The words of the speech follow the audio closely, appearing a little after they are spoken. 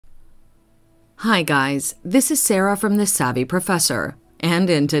Hi guys, this is Sarah from The Savvy Professor, and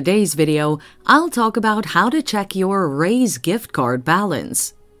in today's video, I'll talk about how to check your Raise gift card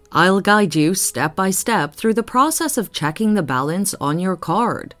balance. I'll guide you step by step through the process of checking the balance on your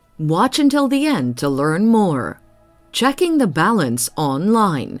card. Watch until the end to learn more. Checking the balance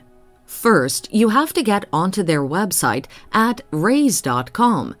online. First, you have to get onto their website at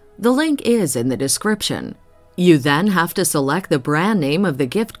raise.com. The link is in the description. You then have to select the brand name of the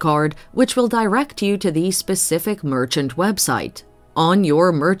gift card, which will direct you to the specific merchant website. On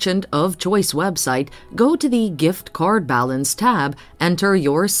your Merchant of Choice website, go to the Gift Card Balance tab, enter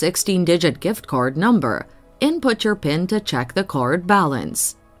your 16-digit gift card number, input your PIN to check the card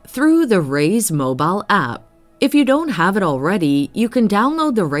balance. Through the Raise mobile app. If you don't have it already, you can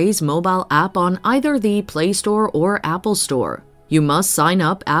download the Raise mobile app on either the Play Store or Apple Store. You must sign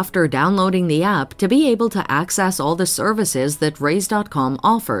up after downloading the app to be able to access all the services that Raise.com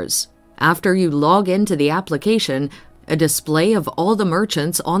offers. After you log into the application, a display of all the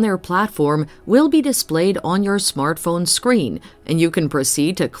merchants on their platform will be displayed on your smartphone screen, and you can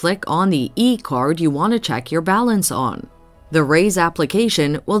proceed to click on the e-card you want to check your balance on. The Raise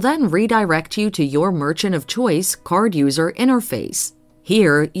application will then redirect you to your Merchant of Choice card user interface.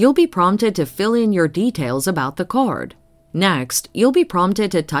 Here, you'll be prompted to fill in your details about the card. Next, you'll be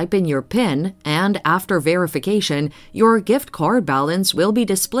prompted to type in your PIN, and after verification, your gift card balance will be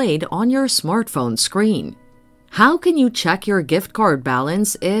displayed on your smartphone screen. How can you check your gift card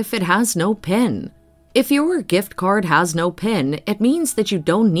balance if it has no PIN? If your gift card has no PIN, it means that you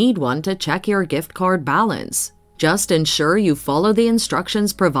don't need one to check your gift card balance. Just ensure you follow the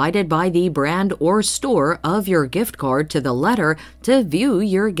instructions provided by the brand or store of your gift card to the letter to view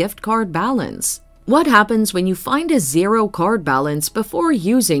your gift card balance. What happens when you find a zero card balance before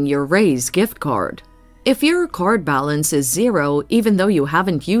using your Raise gift card? If your card balance is zero, even though you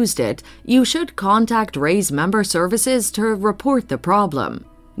haven't used it, you should contact Raise Member Services to report the problem.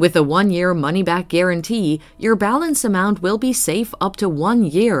 With a 1-year money-back guarantee, your balance amount will be safe up to 1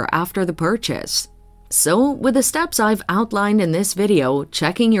 year after the purchase. So, with the steps I've outlined in this video,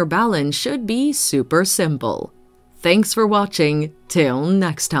 checking your balance should be super simple. Thanks for watching. Till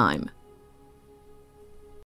next time.